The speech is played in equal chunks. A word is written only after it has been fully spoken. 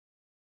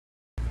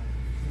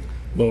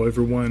Hello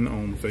everyone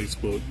on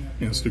Facebook,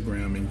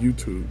 Instagram, and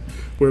YouTube.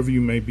 Wherever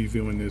you may be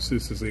viewing this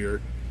is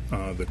Erick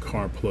The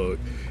Carplug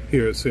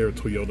here at Serra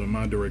Toyota.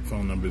 My direct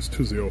phone number is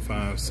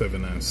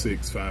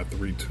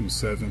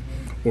 205-796-5327,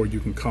 or you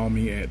can call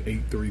me at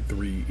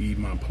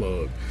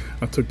 833-E-MY-PLUG.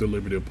 I took the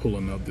liberty of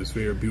pulling up this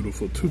very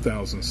beautiful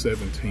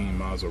 2017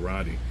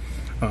 Maserati.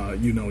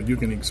 You know, you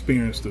can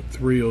experience the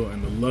thrill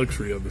and the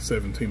luxury of the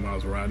 17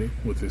 Maserati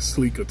with its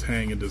sleek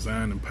Italian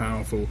design and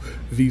powerful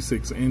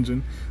V6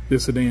 engine.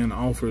 This sedan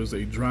offers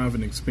a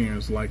driving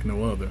experience like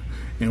no other,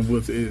 and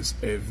with its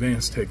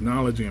advanced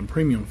technology and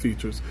premium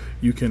features,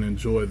 you can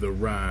enjoy the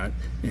ride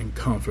in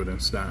comfort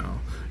and style.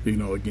 You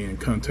know, again,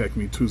 contact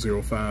me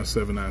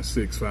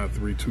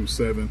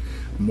 205-796-5327.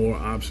 More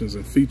options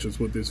and features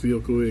with this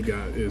vehicle. It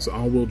is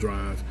all-wheel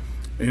drive,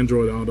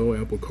 Android Auto,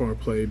 Apple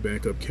CarPlay,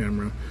 backup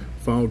camera,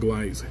 fog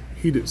lights,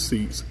 heated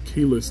seats,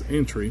 keyless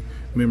entry,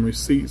 memory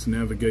seats,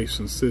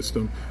 navigation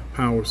system,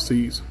 power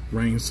seats,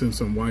 rain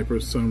sensing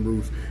wipers,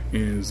 sunroof,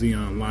 and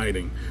xenon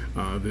lighting.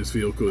 This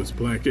vehicle is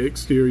black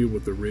exterior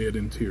with a red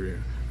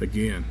interior.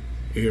 Again,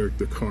 Erick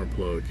The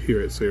Carplug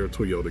here at Serra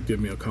Toyota. Give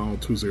me a call,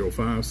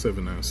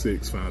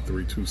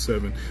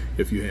 205-796-5327,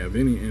 if you have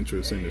any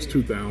interest in this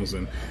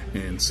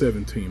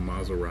 2017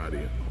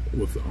 Maserati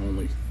with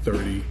only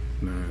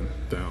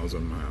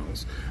 39,000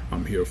 miles.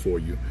 I'm here for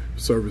you,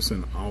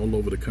 servicing all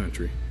over the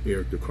country.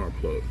 Erick The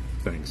Carplug.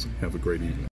 Thanks. Have a great evening.